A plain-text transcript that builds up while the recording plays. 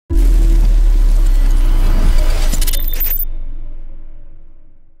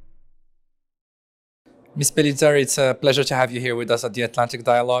Ms. Pelizzari, it's a pleasure to have you here with us at the Atlantic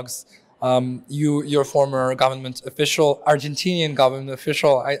Dialogues. You're a former government official, Argentinian government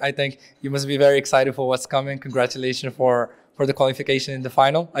official. I think you must be very excited for what's coming. Congratulations for the qualification in the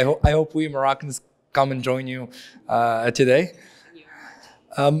final. I hope we Moroccans come and join you today.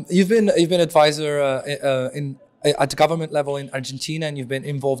 You've been advisor at the government level in Argentina, and you've been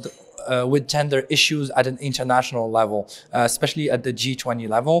involved with gender issues at an international level, especially at the G20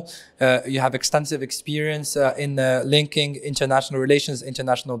 level. You have extensive experience in linking international relations,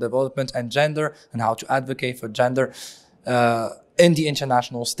 international development, and gender, and how to advocate for gender in the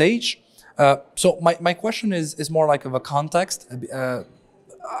international stage. So my question is more like of a context.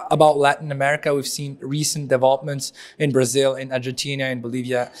 About Latin America, we've seen recent developments in Brazil, in Argentina, in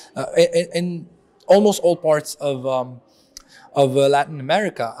Bolivia, in almost all parts of Latin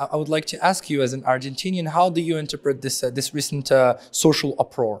America. I would like to ask you, as an Argentinian, how do you interpret this recent social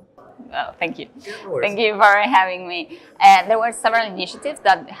uproar? Oh, thank you. Thank you for having me. There were several initiatives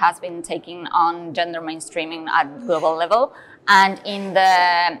that has been taken on gender mainstreaming at global level, and in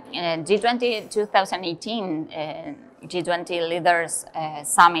the G20 2018 G20 Leaders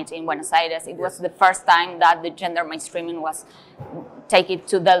Summit in Buenos Aires, it was the first time that the gender mainstreaming was taken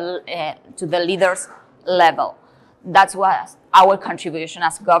to the leaders level. That was our contribution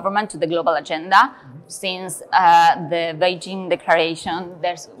as government to the global agenda. Since the Beijing Declaration,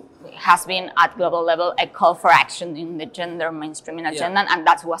 there has been at global level a call for action in the gender mainstreaming agenda, and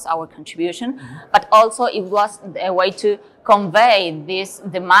that was our contribution. But also it was a way to convey these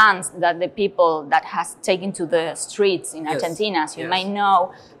demands that the people that has taken to the streets in Argentina. As you may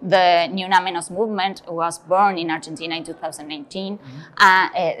know, the Ni Una Menos movement was born in Argentina in 2018,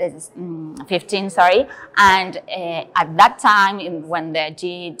 15, sorry. And at that time, when the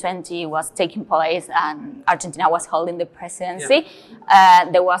G20 was taking place and Argentina was holding the presidency,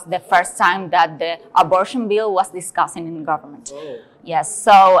 there was the first time that the abortion bill was discussing in government. Yes,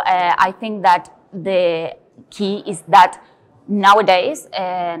 so I think that the key is that nowadays,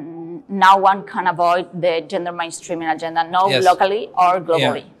 no one can avoid the gender mainstreaming agenda, locally or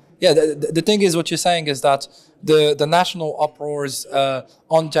globally. Yeah, the thing is, what you're saying is that the national uproars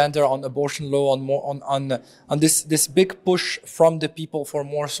on gender, on abortion law, on this big push from the people for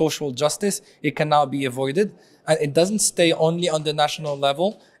more social justice, it cannot be avoided. And it doesn't stay only on the national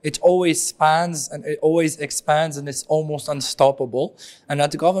level. It always spans and it always expands, and it's almost unstoppable. And at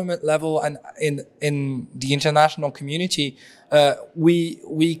the government level and in the international community,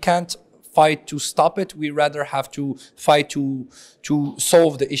 we can't fight to stop it. We rather have to fight to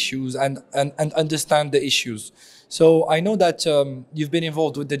solve the issues and understand the issues. So I know that you've been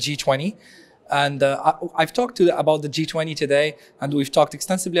involved with the G20. And I've talked about the G20 today, and we've talked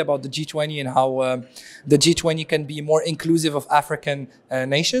extensively about the G20 and how the G20 can be more inclusive of African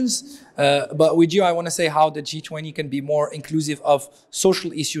nations. But with you, I want to say how the G20 can be more inclusive of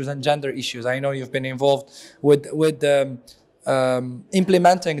social issues and gender issues. I know you've been involved with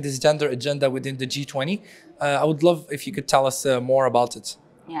implementing this gender agenda within the G20. I would love if you could tell us more about it.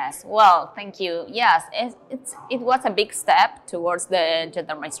 Yes, well, thank you. Yes, it was a big step towards the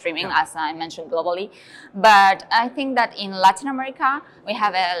gender mainstreaming, as I mentioned, globally. But I think that in Latin America, we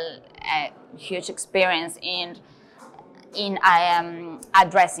have a huge experience in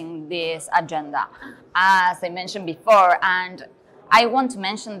addressing this agenda, as I mentioned before. And I want to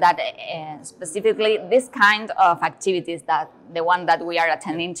mention that specifically this kind of activities, that the one that we are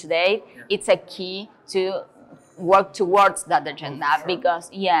attending today, it's a key to work towards that agenda, because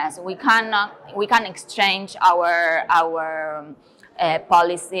yes, we can exchange our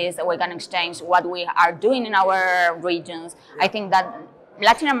policies, we can exchange what we are doing in our regions. I think that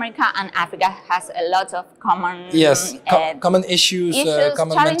Latin America and Africa has a lot of common common issues,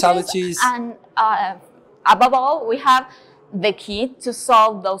 common mentalities, and above all, we have the key to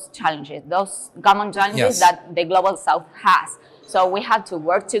solve those challenges, those common challenges that the global South has. So we have to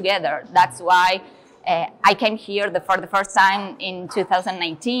work together. That's why I came here for the first time in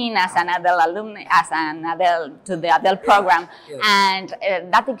 2019 as an ADEL alumni, to the ADEL program, and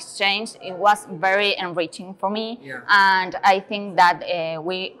that exchange, it was very enriching for me. And I think that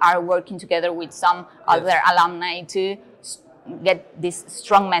we are working together with some other alumni to get this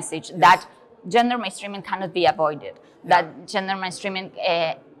strong message that gender mainstreaming cannot be avoided. That gender mainstreaming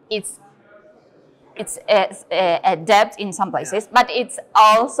it's a depth in some places, but it's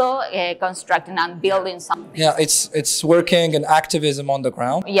also constructing and building something. Yeah, it's working and activism on the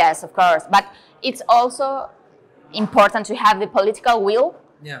ground. Yes, of course, but it's also important to have the political will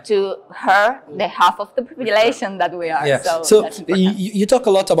to her the half of the population that we are. So you talk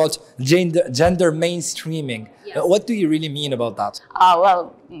a lot about gender mainstreaming. What do you really mean about that? Oh,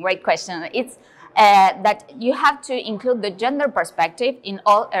 well, great question. It's that you have to include the gender perspective in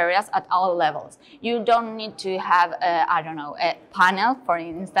all areas at all levels. You don't need to have, I don't know, a panel, for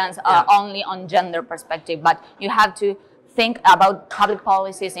instance, only on gender perspective, but you have to think about public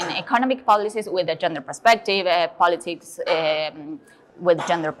policies and economic policies with a gender perspective, politics with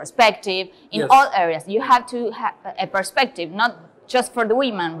gender perspective. In all areas, you have to have a perspective, not just for the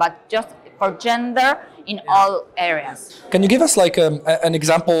women, but just for gender in all areas. Can you give us like an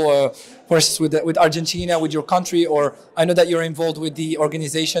example, for instance, with Argentina, with your country, or I know that you're involved with the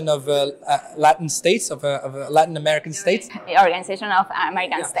Organization of Latin States, of Latin American states? The Organization of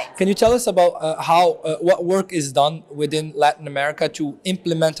American States. Can you tell us about how what work is done within Latin America to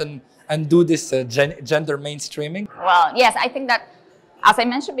implement and do this gender mainstreaming? Well, yes, I think that, as I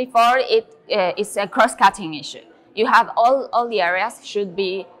mentioned before, it is a cross-cutting issue. You have all the areas should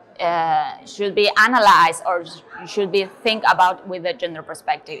be analyzed or should be think about with a gender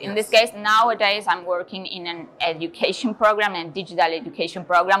perspective. In this case, nowadays I'm working in an education program, a digital education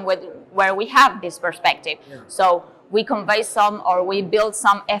program where we have this perspective. So we convey some, or we build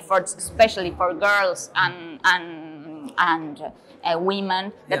some efforts, especially for girls and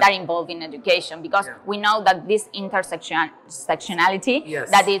women that are involved in education, because we know that this intersectionality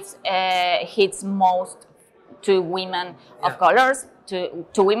that it hits most to women of colors, to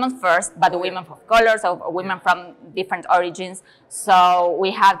women first, but women of colors or women from different origins. So we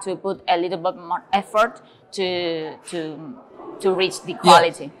have to put a little bit more effort to reach the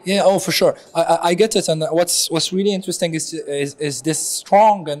equality. Yeah, oh, for sure. I get it. And what's really interesting is this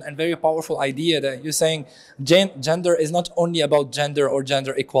strong and very powerful idea that you're saying gender is not only about gender or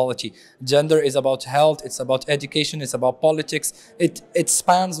gender equality. Gender is about health, it's about education, it's about politics. It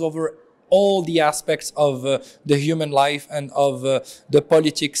spans over all the aspects of the human life and of the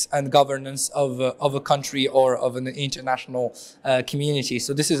politics and governance of a country or of an international community.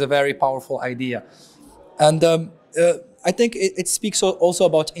 So this is a very powerful idea. And I think it speaks also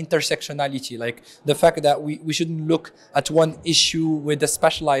about intersectionality, like the fact that we shouldn't look at one issue with a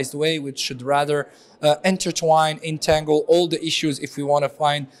specialized way, which should rather entangle all the issues if we want to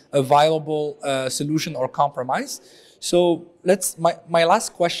find a viable solution or compromise. So my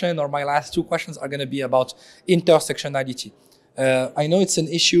last question, or my last two questions, are going to be about intersectionality. I know it's an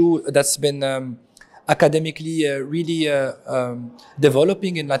issue that's been academically really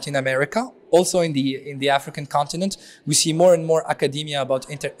developing in Latin America. Also in the African continent, we see more and more academia about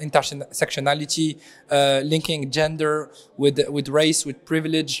intersectionality, linking gender with race, with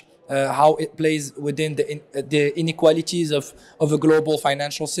privilege, how it plays within the inequalities of a global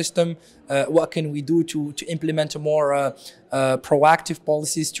financial system. What can we do to implement more proactive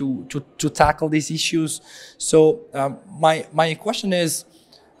policies to tackle these issues? So my question is,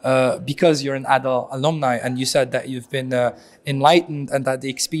 because you're an ADEL alumni and you said that you've been enlightened, and that the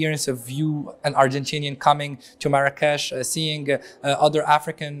experience of you, an Argentinian, coming to Marrakesh, seeing other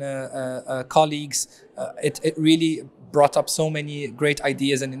African colleagues, it really brought up so many great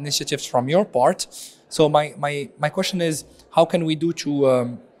ideas and initiatives from your part. So my question is, how can we do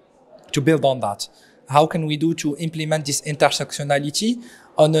to build on that? How can we do to implement this intersectionality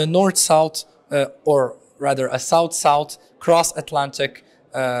on a north-south or rather a south-south cross-Atlantic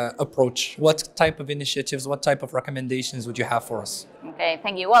approach? What type of initiatives, what type of recommendations would you have for us? Okay,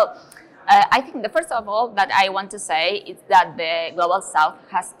 thank you. Well, I think the first of all that I want to say is that the Global South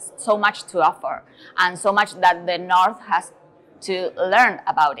has so much to offer, and so much that the North has to learn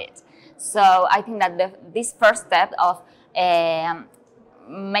about it. So I think that this first step of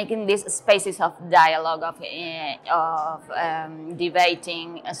making these spaces of dialogue, of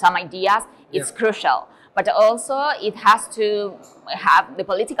debating some ideas, it's crucial. But also it has to have the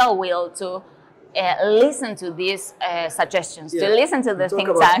political will to listen to these suggestions, to listen to the think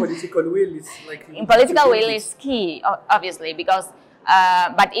tank. Political will is like political will is key, obviously, because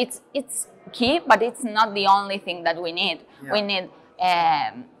but it's key, but it's not the only thing that we need. We need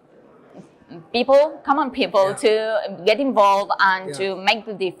common people to get involved and to make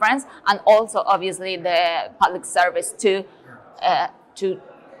the difference, and also obviously the public service to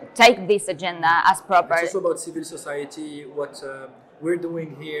take this agenda as proper. It's also about civil society, what we're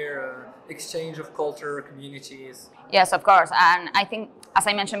doing here, exchange of culture, communities. Yes, of course. And I think, as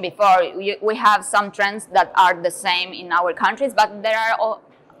I mentioned before, we have some trends that are the same in our countries, but there are all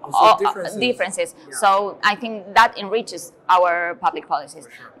differences. Yeah. So I think that enriches our public policies.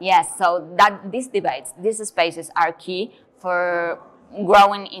 Sure. Yes, so that these debates, these spaces are key for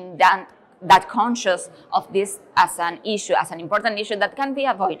growing in that conscious of this as an issue, as an important issue that can be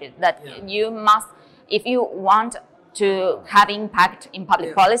avoided, that you must, if you want to have impact in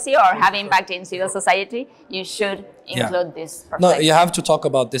public policy or have impact in civil society, you should include this perspective. No, you have to talk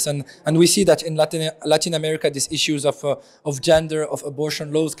about this, and we see that in Latin America, these issues of gender, of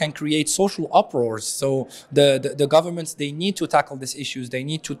abortion laws can create social uproars. So the governments, they need to tackle these issues. They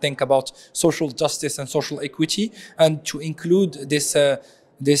need to think about social justice and social equity, and to include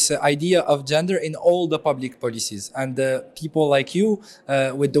this idea of gender in all the public policies. And people like you,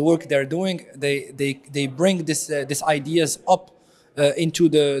 with the work they're doing, they bring these ideas up into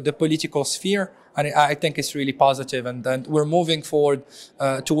the political sphere. And I think it's really positive, and we're moving forward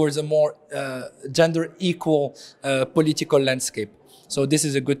towards a more gender equal political landscape. So this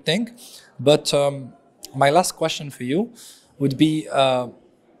is a good thing. But my last question for you would be,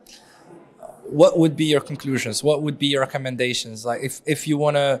 what would be your conclusions? What would be your recommendations? Like if you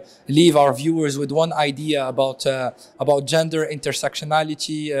want to leave our viewers with one idea about gender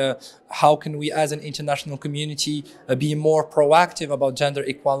intersectionality, how can we as an international community be more proactive about gender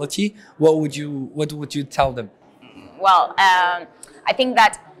equality? What would you tell them? Well, I think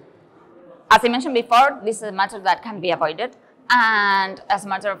that, as I mentioned before, this is a matter that can be avoided. And as a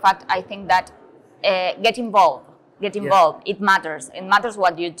matter of fact, I think that get involved. It matters. It matters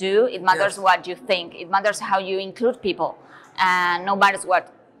what you do. It matters what you think. It matters how you include people. And no matter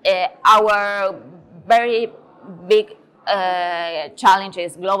what, our very big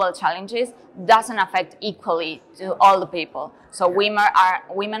challenges, global challenges, doesn't affect equally to all the people. So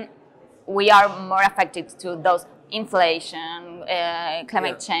women, we are more affected to those inflation,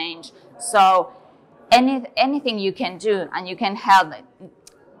 climate change. So anything you can do and you can help.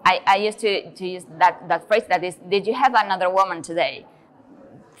 I used to use that phrase that is, did you have another woman today?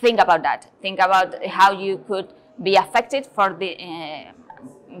 Think about that. Think about how you could be affected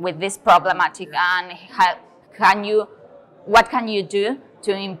with this problematic, and what can you do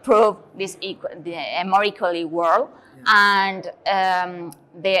to improve this more equally world? And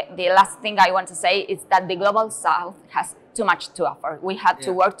the last thing I want to say is that the Global South has too much to offer. We have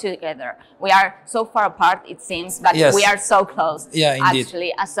to work together. We are so far apart, it seems, but we are so close. Yeah, indeed.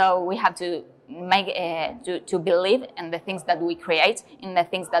 Actually, and so we have to make to believe in the things that we create, in the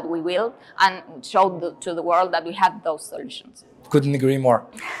things that we will, and show to the world that we have those solutions. Couldn't agree more.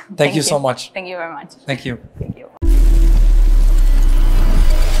 Thank you so much. Thank you very much. Thank you.